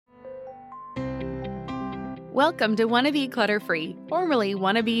Welcome to Wanna Be Clutter-Free, formerly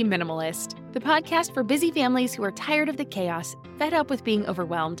Wanna Be Minimalist, the podcast for busy families who are tired of the chaos, fed up with being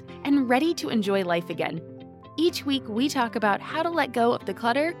overwhelmed, and ready to enjoy life again. Each week, we talk about how to let go of the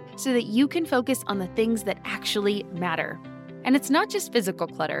clutter so that you can focus on the things that actually matter. And it's not just physical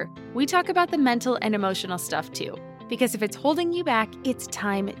clutter. We talk about the mental and emotional stuff too, because if it's holding you back, it's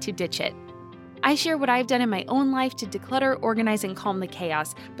time to ditch it. I share what I've done in my own life to declutter, organize, and calm the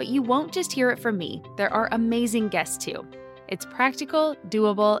chaos, but you won't just hear it from me. There are amazing guests too. It's practical,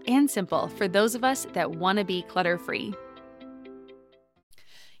 doable, and simple for those of us that want to be clutter-free.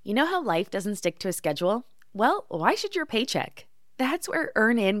 You know how life doesn't stick to a schedule? Well, why should your paycheck? That's where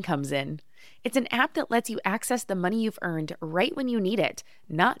EarnIn comes in. It's an app that lets you access the money you've earned right when you need it,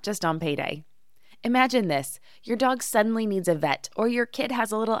 not just on payday. Imagine this, your dog suddenly needs a vet, or your kid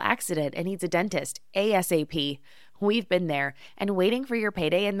has a little accident and needs a dentist, ASAP. We've been there, and waiting for your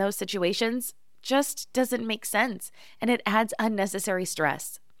payday in those situations just doesn't make sense, and it adds unnecessary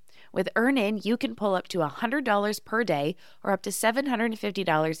stress. With EarnIn, you can pull up to $100 per day or up to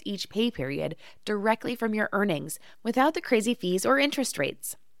 $750 each pay period directly from your earnings without the crazy fees or interest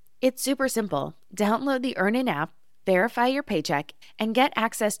rates. It's super simple. Download the EarnIn app, verify your paycheck, and get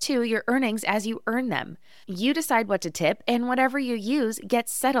access to your earnings as you earn them. You decide what to tip, and whatever you use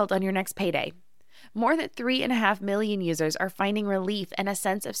gets settled on your next payday. More than 3.5 million users are finding relief and a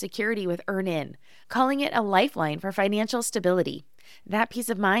sense of security with EarnIn, calling it a lifeline for financial stability. That peace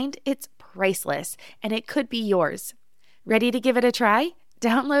of mind, it's priceless, and it could be yours. Ready to give it a try?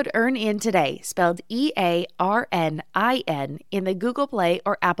 Download EarnIn today, spelled EARNIN, in the Google Play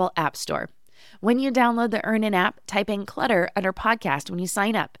or Apple App Store. When you download the EarnIn app, type in clutter under podcast when you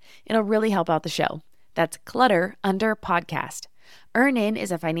sign up. It'll really help out the show. That's clutter under podcast. EarnIn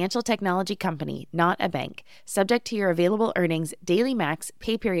is a financial technology company, not a bank. Subject to your available earnings, daily max,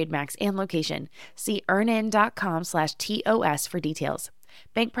 pay period max, and location. See earnin.com/TOS for details.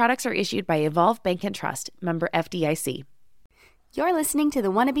 Bank products are issued by Evolve Bank and Trust, member FDIC. You're listening to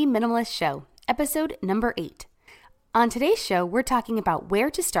the Wanna Be Minimalist Show, episode number 8. On today's show, we're talking about where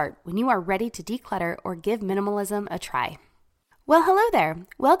to start when you are ready to declutter or give minimalism a try. Well, hello there.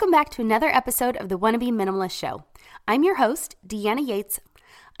 Welcome back to another episode of the Wanna Be Minimalist Show. I'm your host, Deanna Yates.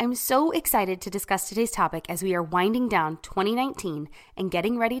 I'm so excited to discuss today's topic as we are winding down 2019 and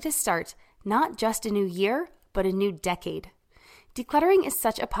getting ready to start not just a new year, but a new decade. Decluttering is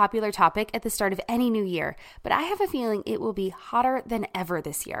such a popular topic at the start of any new year, but I have a feeling it will be hotter than ever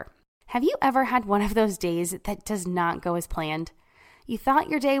this year. Have you ever had one of those days that does not go as planned? You thought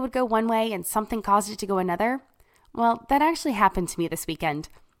your day would go one way and something caused it to go another? Well, that actually happened to me this weekend.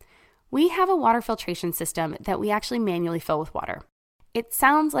 We have a water filtration system that we actually manually fill with water. It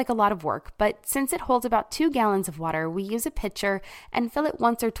sounds like a lot of work, but since it holds about 2 gallons of water, we use a pitcher and fill it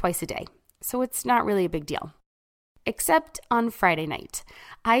once or twice a day. So it's not really a big deal. Except on Friday night.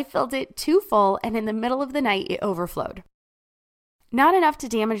 I filled it too full, and in the middle of the night, it overflowed. Not enough to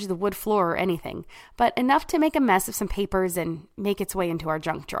damage the wood floor or anything, but enough to make a mess of some papers and make its way into our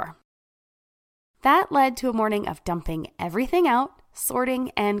junk drawer. That led to a morning of dumping everything out,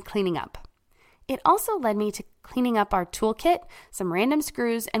 sorting, and cleaning up. It also led me to cleaning up our toolkit, some random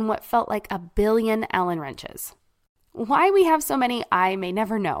screws, and what felt like a billion Allen wrenches. Why we have so many, I may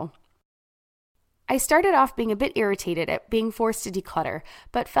never know. I started off being a bit irritated at being forced to declutter,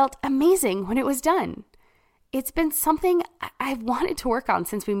 but felt amazing when it was done. It's been something I've wanted to work on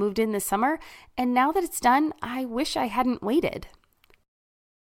since we moved in this summer, and now that it's done, I wish I hadn't waited.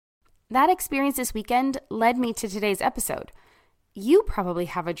 That experience this weekend led me to today's episode. You probably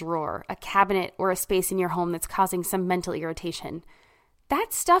have a drawer, a cabinet, or a space in your home that's causing some mental irritation.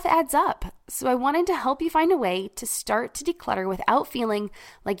 That stuff adds up, so I wanted to help you find a way to start to declutter without feeling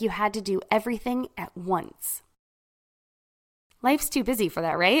like you had to do everything at once. Life's too busy for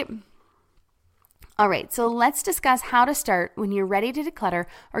that, right? All right, so let's discuss how to start when you're ready to declutter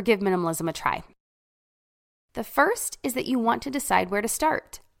or give minimalism a try. The first is that you want to decide where to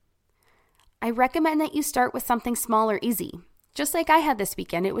start. I recommend that you start with something small or easy. Just like I had this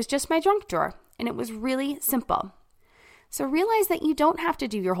weekend, it was just my junk drawer, and it was really simple. So realize that you don't have to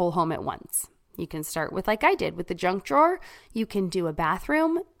do your whole home at once. You can start with, like I did, with the junk drawer. You can do a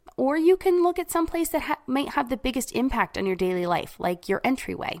bathroom, or you can look at some place that might have the biggest impact on your daily life, like your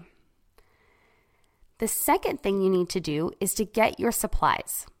entryway. The second thing you need to do is to get your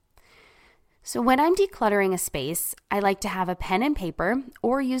supplies. So when I'm decluttering a space, I like to have a pen and paper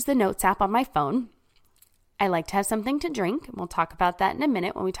or use the Notes app on my phone. I like to have something to drink, and we'll talk about that in a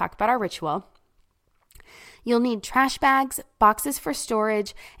minute when we talk about our ritual. You'll need trash bags, boxes for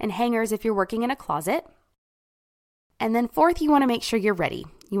storage, and hangers if you're working in a closet. And then fourth, you want to make sure you're ready.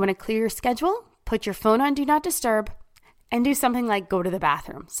 You want to clear your schedule, put your phone on Do Not Disturb, and do something like go to the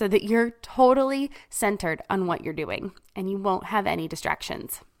bathroom so that you're totally centered on what you're doing and you won't have any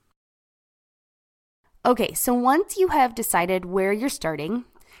distractions. Okay, so once you have decided where you're starting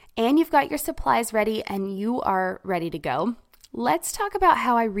and you've got your supplies ready and you are ready to go, let's talk about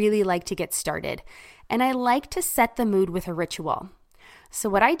how I really like to get started. And I like to set the mood with a ritual. So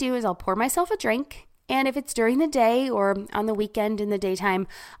what I do is I'll pour myself a drink, and if it's during the day or on the weekend in the daytime,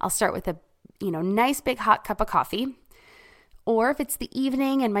 I'll start with a nice big hot cup of coffee. Or if it's the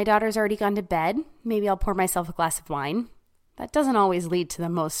evening and my daughter's already gone to bed, maybe I'll pour myself a glass of wine. That doesn't always lead to the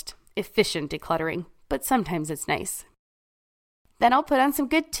most efficient decluttering, but sometimes it's nice. Then I'll put on some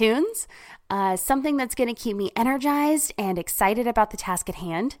good tunes, something that's going to keep me energized and excited about the task at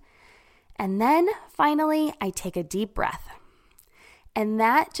hand. And then finally, I take a deep breath. And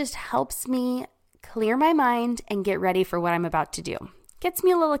that just helps me clear my mind and get ready for what I'm about to do. Gets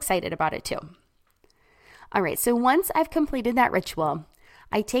me a little excited about it too. All right, so once I've completed that ritual,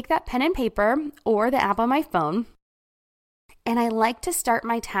 I take that pen and paper or the app on my phone, and I like to start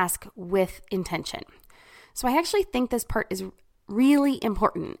my task with intention. So I actually think this part is really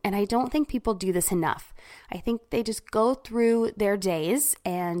important, and I don't think people do this enough. I think they just go through their days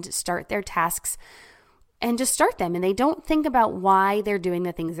and start their tasks and just start them, and they don't think about why they're doing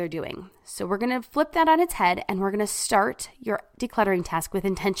the things they're doing. So we're going to flip that on its head, and we're going to start your decluttering task with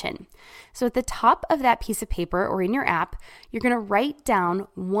intention. So at the top of that piece of paper or in your app, you're going to write down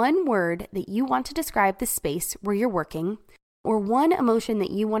one word that you want to describe the space where you're working, or one emotion that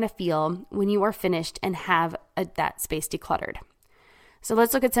you want to feel when you are finished and have that space decluttered. So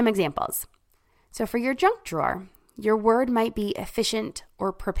let's look at some examples. So for your junk drawer, your word might be efficient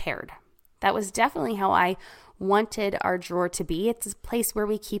or prepared. That was definitely how I wanted our drawer to be. It's a place where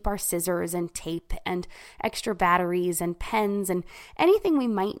we keep our scissors and tape and extra batteries and pens and anything we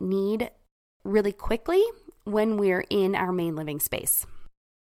might need really quickly when we're in our main living space.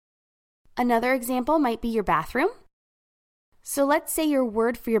 Another example might be your bathroom. So let's say your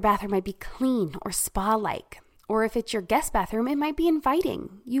word for your bathroom might be clean or spa-like. Or if it's your guest bathroom, it might be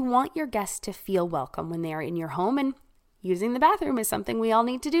inviting. You want your guests to feel welcome when they are in your home, and using the bathroom is something we all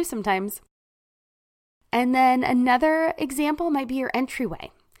need to do sometimes. And then another example might be your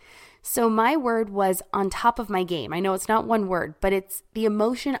entryway. So my word was on top of my game. I know it's not one word, but it's the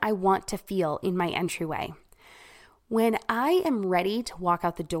emotion I want to feel in my entryway. When I am ready to walk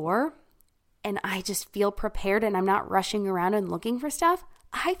out the door and I just feel prepared and I'm not rushing around and looking for stuff,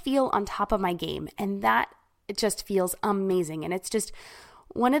 I feel on top of my game, and that it just feels amazing. And it's just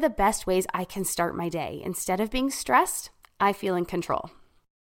one of the best ways I can start my day. Instead of being stressed, I feel in control.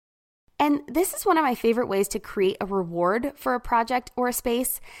 And this is one of my favorite ways to create a reward for a project or a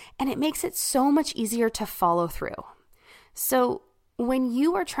space, and it makes it so much easier to follow through. So when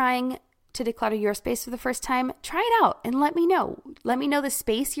you are trying to declutter your space for the first time, try it out and let me know. Let me know the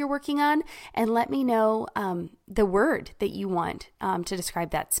space you're working on, and let me know the word that you want to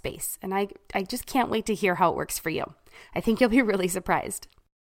describe that space. And I just can't wait to hear how it works for you. I think you'll be really surprised.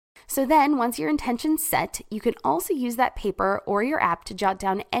 So then, once your intention's set, you can also use that paper or your app to jot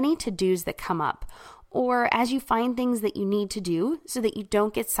down any to-dos that come up, or as you find things that you need to do so that you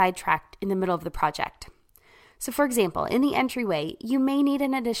don't get sidetracked in the middle of the project. So for example, in the entryway, you may need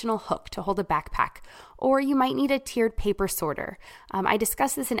an additional hook to hold a backpack, or you might need a tiered paper sorter. I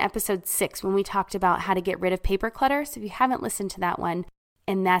discussed this in episode 6 when we talked about how to get rid of paper clutter, so if you haven't listened to that one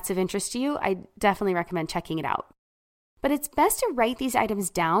and that's of interest to you, I definitely recommend checking it out. But it's best to write these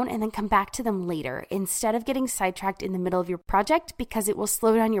items down and then come back to them later instead of getting sidetracked in the middle of your project, because it will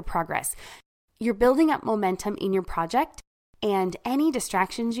slow down your progress. You're building up momentum in your project, and any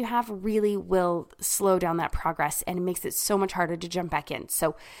distractions you have really will slow down that progress, and it makes it so much harder to jump back in.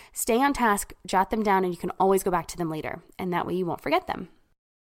 So stay on task, jot them down, and you can always go back to them later, and that way you won't forget them.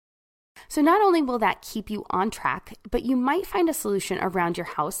 So not only will that keep you on track, but you might find a solution around your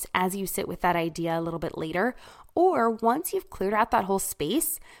house as you sit with that idea a little bit later. Or once you've cleared out that whole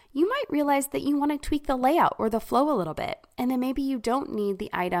space, you might realize that you want to tweak the layout or the flow a little bit, and then maybe you don't need the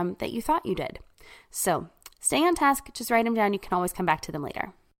item that you thought you did. So stay on task, just write them down. You can always come back to them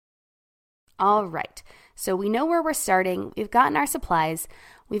later. All right, so we know where we're starting. We've gotten our supplies.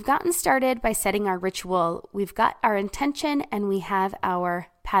 We've gotten started by setting our ritual. We've got our intention, and we have our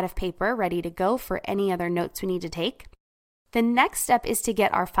pad of paper ready to go for any other notes we need to take. The next step is to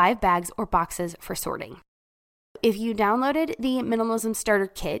get our 5 bags or boxes for sorting. If you downloaded the Minimalism Starter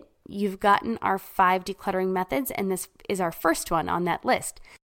Kit, you've gotten our 5 decluttering methods, and this is our first one on that list.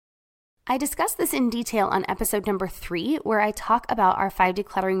 I discussed this in detail on episode number 3, where I talk about our 5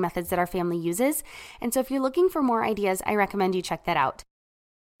 decluttering methods that our family uses. And so if you're looking for more ideas, I recommend you check that out.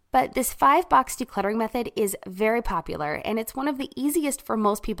 But this 5-box decluttering method is very popular, and it's one of the easiest for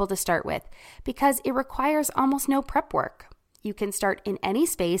most people to start with because it requires almost no prep work. You can start in any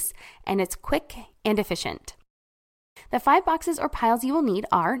space, and it's quick and efficient. The 5 boxes or piles you will need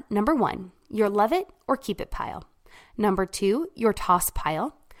are, number 1, your love it or keep it pile. Number 2, your toss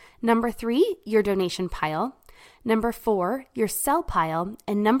pile. Number 3, your donation pile. Number 4, your sell pile.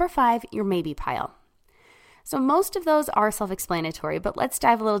 And number 5, your maybe pile. So most of those are self-explanatory, but let's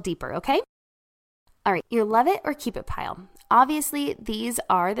dive a little deeper, okay? All right, your love it or keep it pile. Obviously, these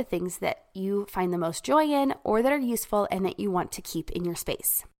are the things that you find the most joy in or that are useful and that you want to keep in your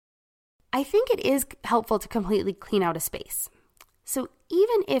space. I think it is helpful to completely clean out a space. So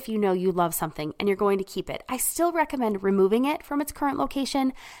even if you know you love something and you're going to keep it, I still recommend removing it from its current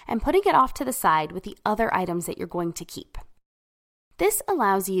location and putting it off to the side with the other items that you're going to keep. This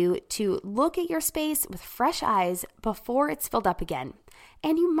allows you to look at your space with fresh eyes before it's filled up again,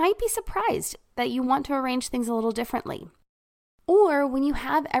 and you might be surprised that you want to arrange things a little differently. Or when you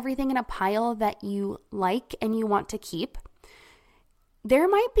have everything in a pile that you like and you want to keep, there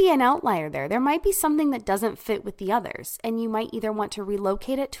might be an outlier there. There might be something that doesn't fit with the others, and you might either want to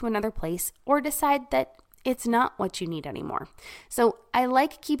relocate it to another place or decide that it's not what you need anymore. So I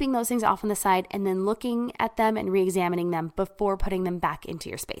like keeping those things off on the side and then looking at them and re-examining them before putting them back into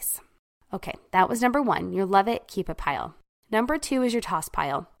your space. Okay, that was number 1, your love it, keep it pile. Number 2 is your toss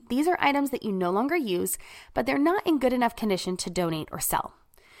pile. These are items that you no longer use, but they're not in good enough condition to donate or sell.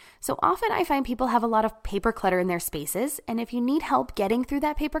 So often I find people have a lot of paper clutter in their spaces, and if you need help getting through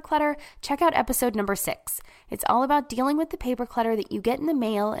that paper clutter, check out episode number 6. It's all about dealing with the paper clutter that you get in the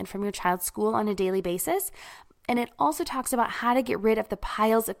mail and from your child's school on a daily basis, and it also talks about how to get rid of the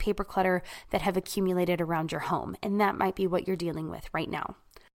piles of paper clutter that have accumulated around your home, and that might be what you're dealing with right now.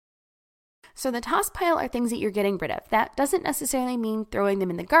 So the toss pile are things that you're getting rid of. That doesn't necessarily mean throwing them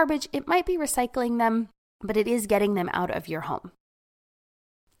in the garbage. It might be recycling them, but it is getting them out of your home.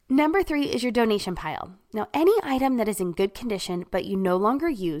 Number 3 is your donation pile. Now, any item that is in good condition but you no longer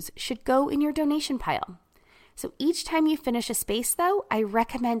use should go in your donation pile. So each time you finish a space, though, I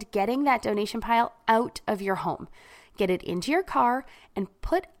recommend getting that donation pile out of your home. Get it into your car and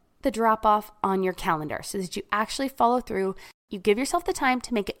put the drop-off on your calendar so that you actually follow through. You give yourself the time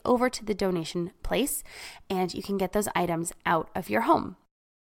to make it over to the donation place, and you can get those items out of your home.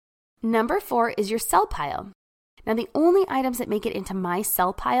 Number 4 is your sell pile. Now, the only items that make it into my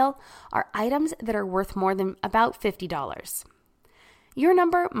sell pile are items that are worth more than about $50. Your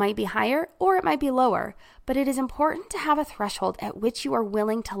number might be higher or it might be lower, but it is important to have a threshold at which you are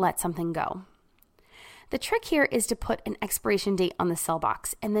willing to let something go. The trick here is to put an expiration date on the sell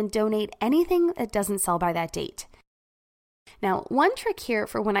box and then donate anything that doesn't sell by that date. Now, one trick here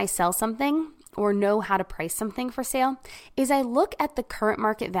for when I sell something or know how to price something for sale is I look at the current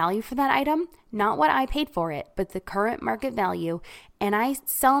market value for that item, not what I paid for it, but the current market value, and I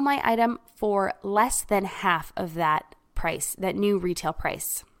sell my item for less than half of that price, that new retail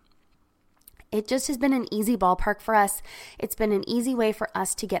price. It just has been an easy ballpark for us. It's been an easy way for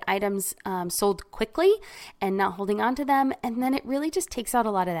us to get items sold quickly and not holding on to them, and then it really just takes out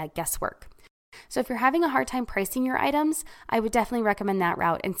a lot of that guesswork. So if you're having a hard time pricing your items, I would definitely recommend that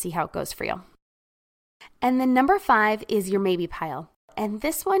route and see how it goes for you. And then number 5 is your maybe pile. And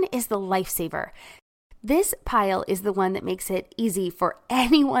this one is the lifesaver. This pile is the one that makes it easy for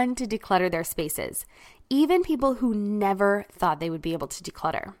anyone to declutter their spaces, even people who never thought they would be able to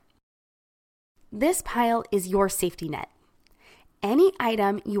declutter. This pile is your safety net. Any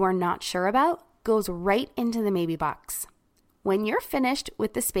item you are not sure about goes right into the maybe box. When you're finished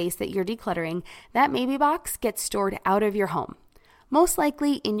with the space that you're decluttering, that maybe box gets stored out of your home, most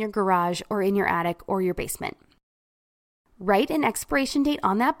likely in your garage or in your attic or your basement. Write an expiration date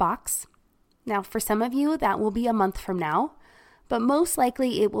on that box. Now, for some of you, that will be a month from now, but most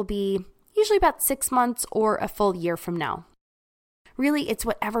likely it will be usually about 6 months or a full year from now. Really, it's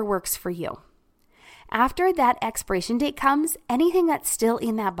whatever works for you. After that expiration date comes, anything that's still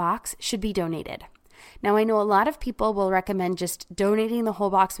in that box should be donated. Now, I know a lot of people will recommend just donating the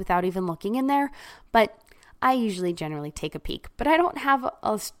whole box without even looking in there, but I usually generally take a peek. But I don't have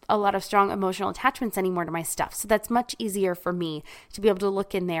a lot of strong emotional attachments anymore to my stuff, so that's much easier for me to be able to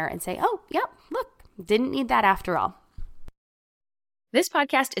look in there and say, oh, yeah, look, didn't need that after all. This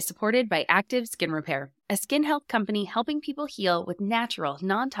podcast is supported by Active Skin Repair, a skin health company helping people heal with natural,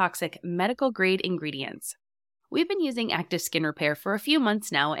 non-toxic, medical-grade ingredients. We've been using Active Skin Repair for a few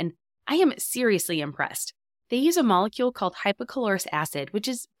months now, and I am seriously impressed. They use a molecule called hypochlorous acid, which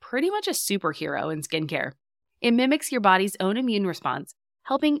is pretty much a superhero in skincare. It mimics your body's own immune response,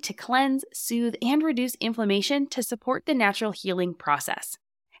 helping to cleanse, soothe, and reduce inflammation to support the natural healing process.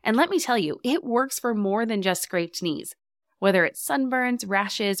 And let me tell you, it works for more than just scraped knees. Whether it's sunburns,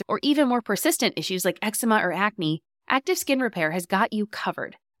 rashes, or even more persistent issues like eczema or acne, Active Skin Repair has got you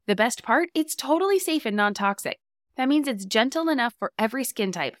covered. The best part? It's totally safe and non-toxic. That means it's gentle enough for every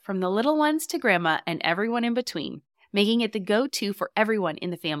skin type, from the little ones to grandma and everyone in between, making it the go-to for everyone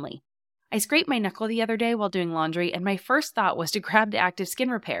in the family. I scraped my knuckle the other day while doing laundry, and my first thought was to grab the Active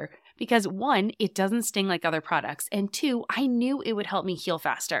Skin Repair because 1, it doesn't sting like other products, and 2, I knew it would help me heal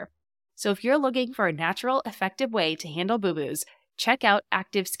faster. So if you're looking for a natural, effective way to handle boo-boos, check out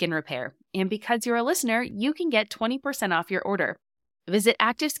Active Skin Repair. And because you're a listener, you can get 20% off your order. Visit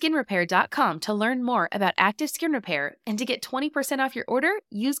ActiveSkinRepair.com to learn more about Active Skin Repair, and to get 20% off your order,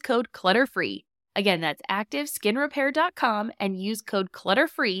 use code CLUTTERFREE. Again, that's ActiveSkinRepair.com and use code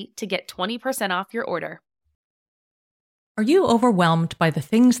CLUTTERFREE to get 20% off your order. Are you overwhelmed by the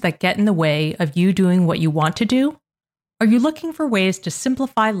things that get in the way of you doing what you want to do? Are you looking for ways to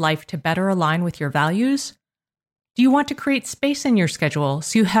simplify life to better align with your values? Do you want to create space in your schedule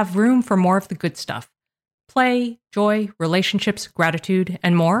so you have room for more of the good stuff? Play, joy, relationships, gratitude,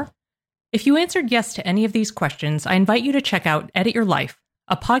 and more? If you answered yes to any of these questions, I invite you to check out Edit Your Life,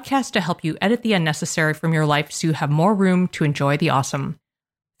 a podcast to help you edit the unnecessary from your life so you have more room to enjoy the awesome.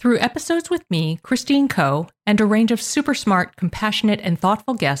 Through episodes with me, Christine Coe, and a range of super smart, compassionate, and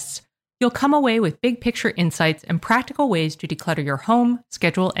thoughtful guests, you'll come away with big picture insights and practical ways to declutter your home,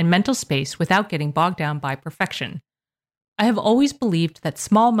 schedule, and mental space without getting bogged down by perfection. I have always believed that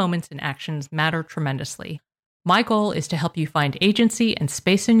small moments and actions matter tremendously. My goal is to help you find agency and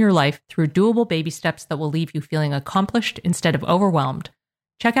space in your life through doable baby steps that will leave you feeling accomplished instead of overwhelmed.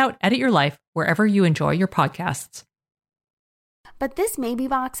 Check out Edit Your Life wherever you enjoy your podcasts. But this maybe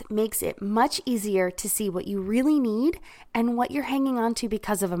box makes it much easier to see what you really need and what you're hanging on to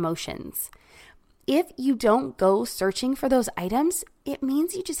because of emotions. If you don't go searching for those items, it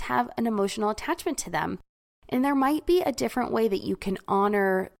means you just have an emotional attachment to them. And there might be a different way that you can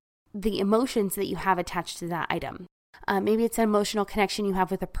honor the emotions that you have attached to that item. Maybe it's an emotional connection you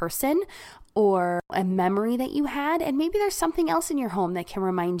have with a person or a memory that you had, and maybe there's something else in your home that can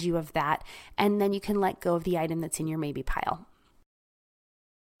remind you of that, and then you can let go of the item that's in your maybe pile.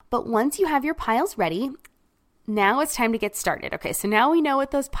 But once you have your piles ready, now it's time to get started. Okay, so now we know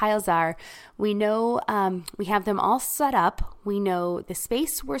what those piles are. We know we have them all set up. We know the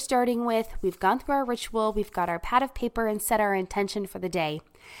space we're starting with. We've gone through our ritual. We've got our pad of paper and set our intention for the day.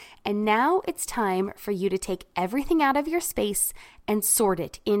 And now it's time for you to take everything out of your space and sort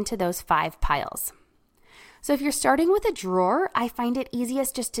it into those 5 piles. So if you're starting with a drawer, I find it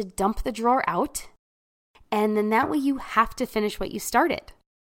easiest just to dump the drawer out. And then that way you have to finish what you started.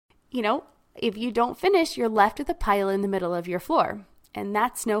 You know, if you don't finish, you're left with a pile in the middle of your floor, and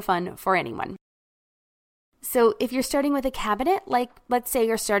that's no fun for anyone. So if you're starting with a cabinet, like let's say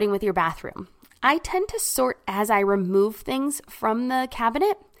you're starting with your bathroom, I tend to sort as I remove things from the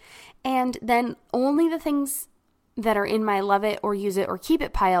cabinet, and then only the things that are in my love it or use it or keep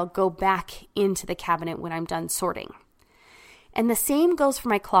it pile go back into the cabinet when I'm done sorting. And the same goes for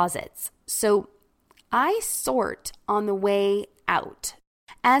my closets. So I sort on the way out.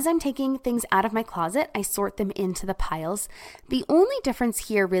 As I'm taking things out of my closet, I sort them into the piles. The only difference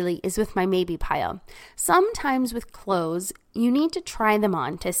here really is with my maybe pile. Sometimes with clothes, you need to try them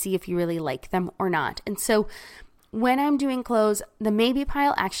on to see if you really like them or not. And so when I'm doing clothes, the maybe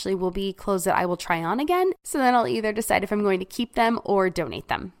pile actually will be clothes that I will try on again. So then I'll either decide if I'm going to keep them or donate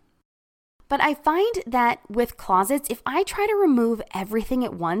them. But I find that with closets, if I try to remove everything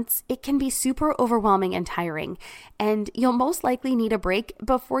at once, it can be super overwhelming and tiring, and you'll most likely need a break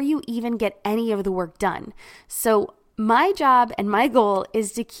before you even get any of the work done. So my job and my goal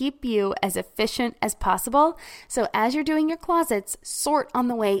is to keep you as efficient as possible. So as you're doing your closets, sort on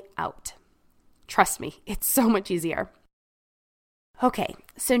the way out. Trust me, it's so much easier. Okay,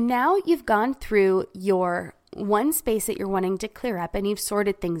 so now you've gone through your one space that you're wanting to clear up and you've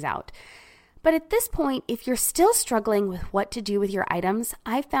sorted things out. But at this point, if you're still struggling with what to do with your items,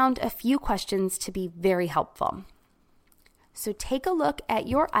 I found a few questions to be very helpful. So take a look at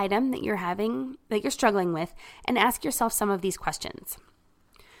your item that you're struggling with, and ask yourself some of these questions.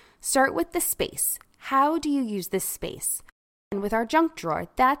 Start with the space. How do you use this space? And with our junk drawer,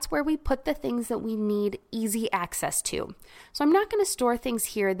 that's where we put the things that we need easy access to. So I'm not going to store things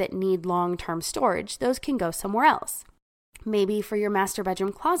here that need long-term storage. Those can go somewhere else. Maybe for your master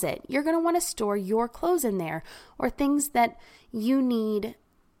bedroom closet, you're going to want to store your clothes in there, or things that you need,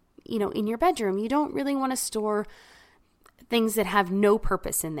 in your bedroom. You don't really want to store things that have no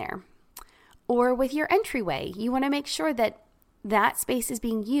purpose in there. Or with your entryway, you want to make sure that that space is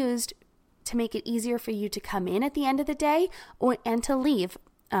being used to make it easier for you to come in at the end of the day and to leave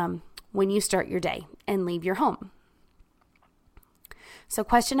when you start your day and leave your home. So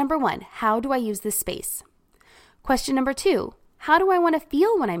question number 1, how do I use this space? Question number 2, how do I want to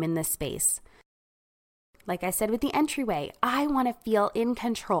feel when I'm in this space? Like I said with the entryway, I want to feel in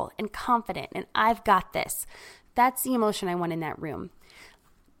control and confident and I've got this. That's the emotion I want in that room.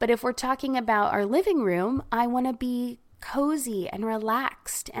 But if we're talking about our living room, I want to be cozy and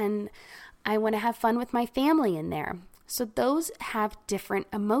relaxed and I want to have fun with my family in there. So those have different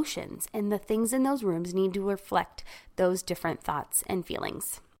emotions and the things in those rooms need to reflect those different thoughts and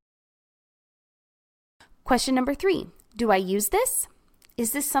feelings. Question number 3, do I use this?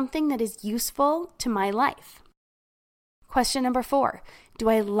 Is this something that is useful to my life? Question number 4, do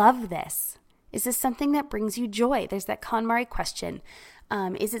I love this? Is this something that brings you joy? There's that KonMari question.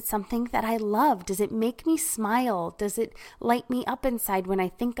 Is it something that I love? Does it make me smile? Does it light me up inside when I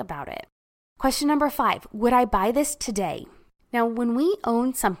think about it? Question number 5, would I buy this today? Now, when we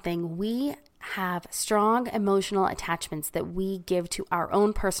own something, we have strong emotional attachments that we give to our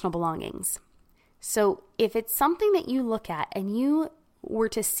own personal belongings. So if it's something that you look at and you were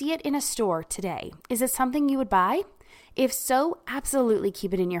to see it in a store today, is it something you would buy? If so, absolutely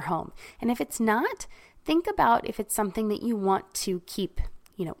keep it in your home. And if it's not, think about if it's something that you want to keep,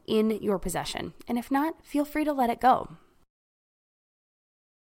 in your possession. And if not, feel free to let it go.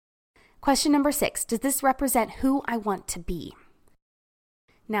 Question number 6, does this represent who I want to be?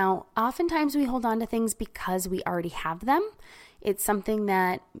 Now, oftentimes we hold on to things because we already have them. It's something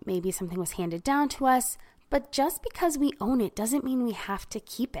that maybe something was handed down to us, but just because we own it doesn't mean we have to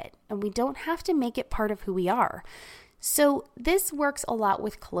keep it, and we don't have to make it part of who we are. So this works a lot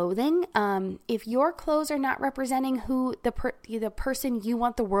with clothing. If your clothes are not representing who the person you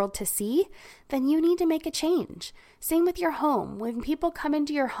want the world to see, then you need to make a change. Same with your home. When people come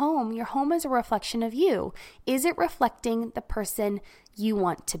into your home is a reflection of you. Is it reflecting the person you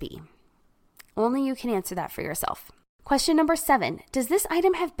want to be? Only you can answer that for yourself. Question number 7, does this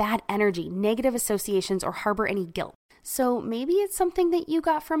item have bad energy, negative associations, or harbor any guilt? So maybe it's something that you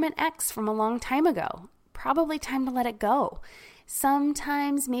got from an ex from a long time ago. Probably time to let it go.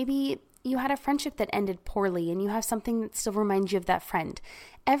 Sometimes maybe you had a friendship that ended poorly and you have something that still reminds you of that friend.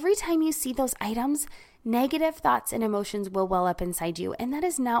 Every time you see those items, negative thoughts and emotions will well up inside you, and that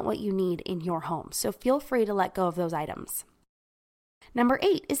is not what you need in your home. So feel free to let go of those items. Number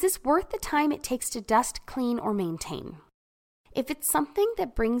 8, is this worth the time it takes to dust, clean, or maintain? If it's something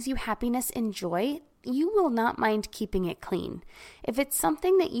that brings you happiness and joy, you will not mind keeping it clean. If it's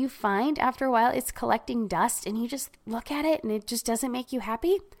something that you find after a while it's collecting dust and you just look at it and it just doesn't make you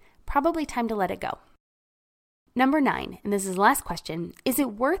happy, probably time to let it go. Number 9, and this is the last question, is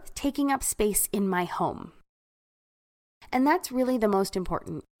it worth taking up space in my home? And that's really the most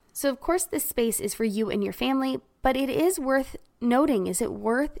important. So of course this space is for you and your family, but it is worth noting, is it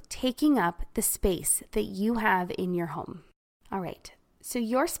worth taking up the space that you have in your home? All right. So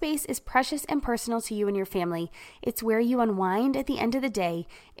your space is precious and personal to you and your family. It's where you unwind at the end of the day.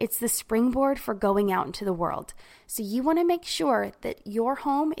 It's the springboard for going out into the world. So you want to make sure that your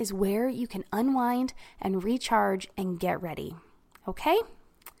home is where you can unwind and recharge and get ready. Okay?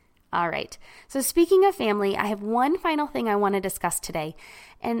 All right. So speaking of family, I have one final thing I want to discuss today.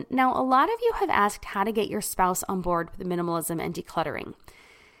 And now a lot of you have asked how to get your spouse on board with minimalism and decluttering.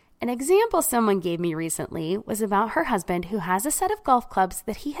 An example someone gave me recently was about her husband who has a set of golf clubs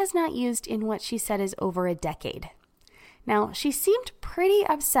that he has not used in what she said is over a decade. Now, she seemed pretty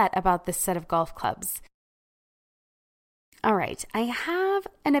upset about this set of golf clubs. All right, I have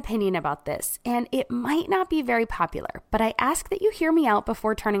an opinion about this, and it might not be very popular, but I ask that you hear me out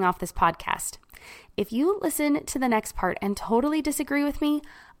before turning off this podcast. If you listen to the next part and totally disagree with me,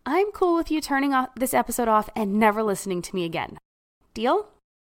 I'm cool with you turning off this episode off and never listening to me again. Deal?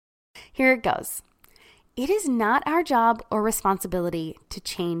 Here it goes. It is not our job or responsibility to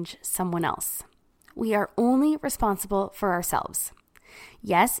change someone else. We are only responsible for ourselves.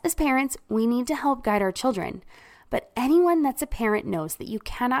 Yes, as parents, we need to help guide our children, but anyone that's a parent knows that you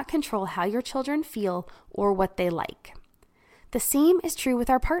cannot control how your children feel or what they like. The same is true with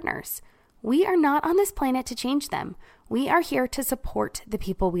our partners. We are not on this planet to change them. We are here to support the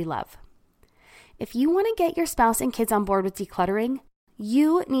people we love. If you want to get your spouse and kids on board with decluttering,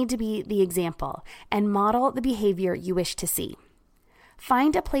 you need to be the example and model the behavior you wish to see.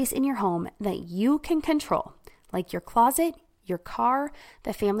 Find a place in your home that you can control, like your closet, your car,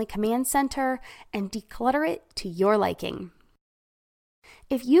 the family command center, and declutter it to your liking.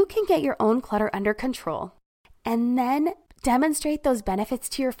 If you can get your own clutter under control and then demonstrate those benefits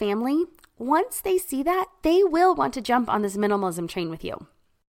to your family, once they see that, they will want to jump on this minimalism train with you.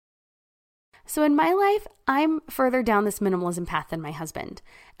 So in my life, I'm further down this minimalism path than my husband,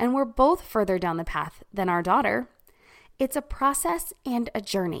 and we're both further down the path than our daughter. It's a process and a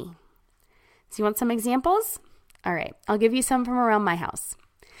journey. So you want some examples? All right, I'll give you some from around my house.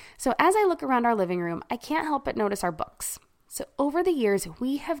 So as I look around our living room, I can't help but notice our books. So over the years,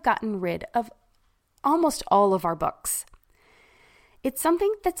 we have gotten rid of almost all of our books. It's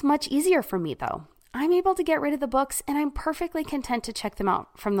something that's much easier for me though. I'm able to get rid of the books and I'm perfectly content to check them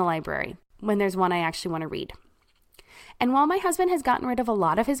out from the library when there's one I actually want to read. And while my husband has gotten rid of a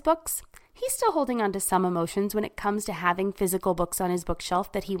lot of his books, he's still holding on to some emotions when it comes to having physical books on his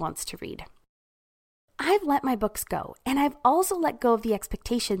bookshelf that he wants to read. I've let my books go, and I've also let go of the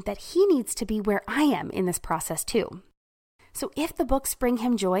expectation that he needs to be where I am in this process too. So if the books bring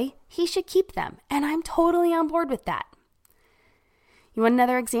him joy, he should keep them, and I'm totally on board with that. You want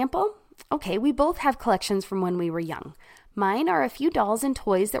another example? Okay, we both have collections from when we were young. Mine are a few dolls and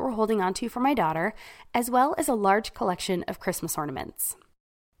toys that we're holding on to for my daughter, as well as a large collection of Christmas ornaments.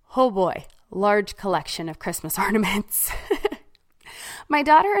 Oh boy, large collection of Christmas ornaments. My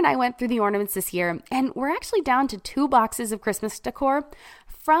daughter and I went through the ornaments this year, and we're actually down to 2 boxes of Christmas decor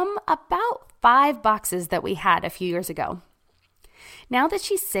from about 5 boxes that we had a few years ago. Now that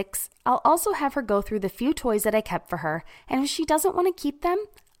she's 6, I'll also have her go through the few toys that I kept for her, and if she doesn't want to keep them,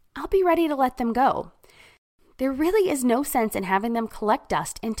 I'll be ready to let them go. There really is no sense in having them collect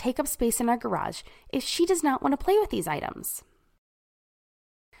dust and take up space in our garage if she does not want to play with these items.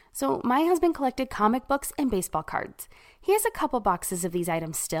 So my husband collected comic books and baseball cards. He has a couple boxes of these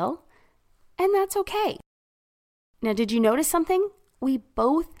items still, and that's okay. Now, did you notice something? We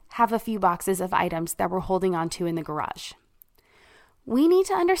both have a few boxes of items that we're holding on to in the garage. We need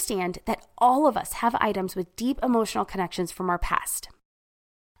to understand that all of us have items with deep emotional connections from our past.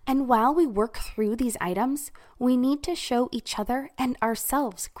 And while we work through these items, we need to show each other and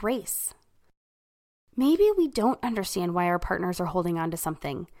ourselves grace. Maybe we don't understand why our partners are holding on to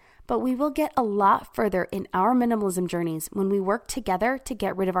something, but we will get a lot further in our minimalism journeys when we work together to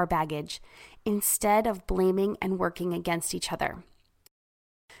get rid of our baggage, instead of blaming and working against each other.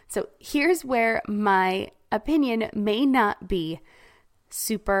 So here's where my opinion may not be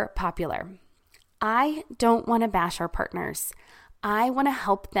super popular. I don't want to bash our partners. I want to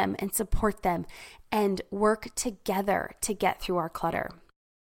help them and support them and work together to get through our clutter.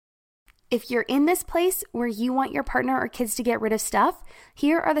 If you're in this place where you want your partner or kids to get rid of stuff,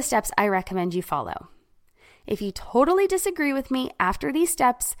 here are the steps I recommend you follow. If you totally disagree with me after these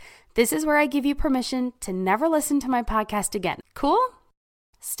steps, this is where I give you permission to never listen to my podcast again. Cool?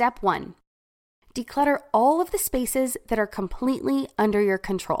 Step 1. Declutter all of the spaces that are completely under your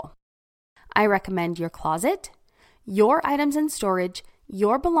control. I recommend your closet, your items in storage,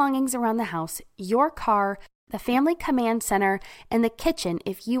 your belongings around the house, your car, the family command center, and the kitchen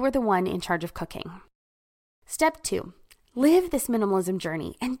if you were the one in charge of cooking. Step 2. Live this minimalism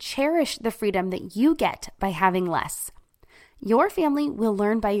journey and cherish the freedom that you get by having less. Your family will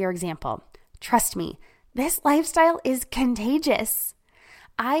learn by your example. Trust me, this lifestyle is contagious.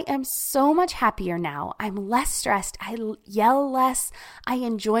 I am so much happier now. I'm less stressed. I yell less. I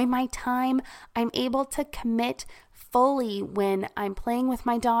enjoy my time. I'm able to commit fully when I'm playing with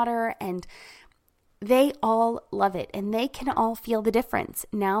my daughter, and they all love it, and they can all feel the difference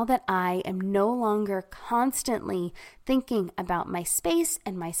now that I am no longer constantly thinking about my space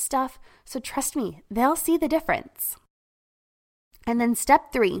and my stuff. So trust me, they'll see the difference. And then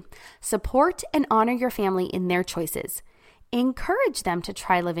step 3, support and honor your family in their choices. Encourage them to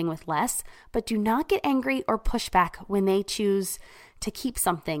try living with less, but do not get angry or push back when they choose to keep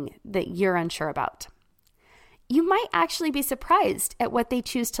something that you're unsure about. You might actually be surprised at what they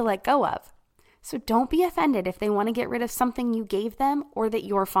choose to let go of. So don't be offended if they want to get rid of something you gave them or that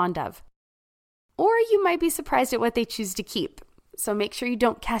you're fond of. Or you might be surprised at what they choose to keep. So make sure you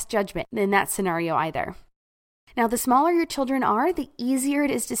don't cast judgment in that scenario either. Now, the smaller your children are, the easier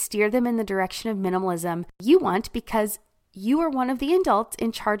it is to steer them in the direction of minimalism you want, because you are one of the adults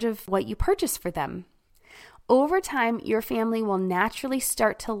in charge of what you purchase for them. Over time, your family will naturally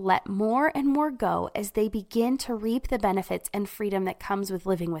start to let more and more go as they begin to reap the benefits and freedom that comes with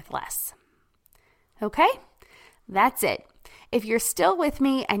living with less. Okay? That's it. If you're still with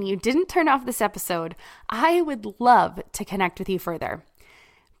me and you didn't turn off this episode, I would love to connect with you further.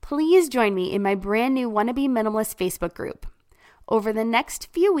 Please join me in my brand new Wannabe Minimalist Facebook group. Over the next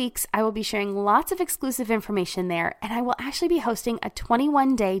few weeks, I will be sharing lots of exclusive information there, and I will actually be hosting a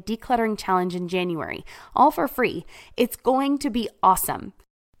 21-day decluttering challenge in January, all for free. It's going to be awesome.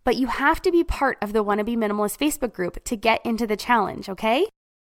 But you have to be part of the Wannabe Minimalist Facebook group to get into the challenge, okay?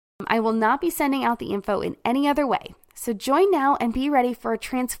 I will not be sending out the info in any other way. So join now and be ready for a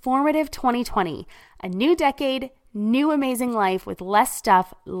transformative 2020, a new decade, new amazing life with less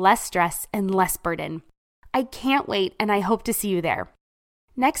stuff, less stress, and less burden. I can't wait, and I hope to see you there.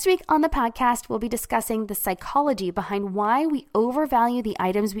 Next week on the podcast, we'll be discussing the psychology behind why we overvalue the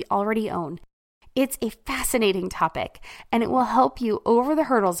items we already own. It's a fascinating topic, and it will help you over the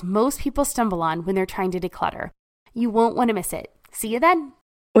hurdles most people stumble on when they're trying to declutter. You won't want to miss it. See you then.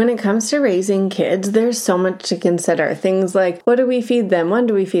 When it comes to raising kids, there's so much to consider. Things like, what do we feed them? When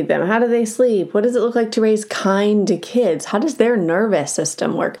do we feed them? How do they sleep? What does it look like to raise kind kids? How does their nervous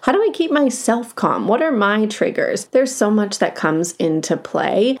system work? How do I keep myself calm? What are my triggers? There's so much that comes into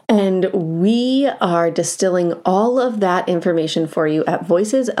play, and we are distilling all of that information for you at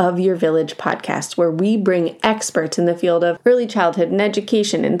Voices of Your Village podcast, where we bring experts in the field of early childhood and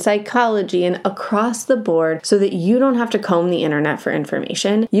education and psychology and across the board so that you don't have to comb the internet for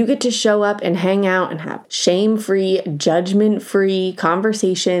information. You get to show up and hang out and have shame-free, judgment-free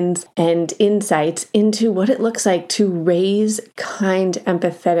conversations and insights into what it looks like to raise kind,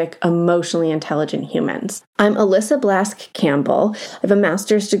 empathetic, emotionally intelligent humans. I'm Alyssa Blask Campbell. I have a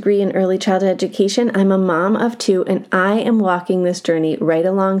master's degree in early childhood education. I'm a mom of 2, and I am walking this journey right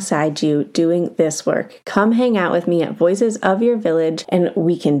alongside you doing this work. Come hang out with me at Voices of Your Village, and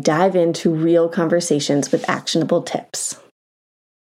we can dive into real conversations with actionable tips.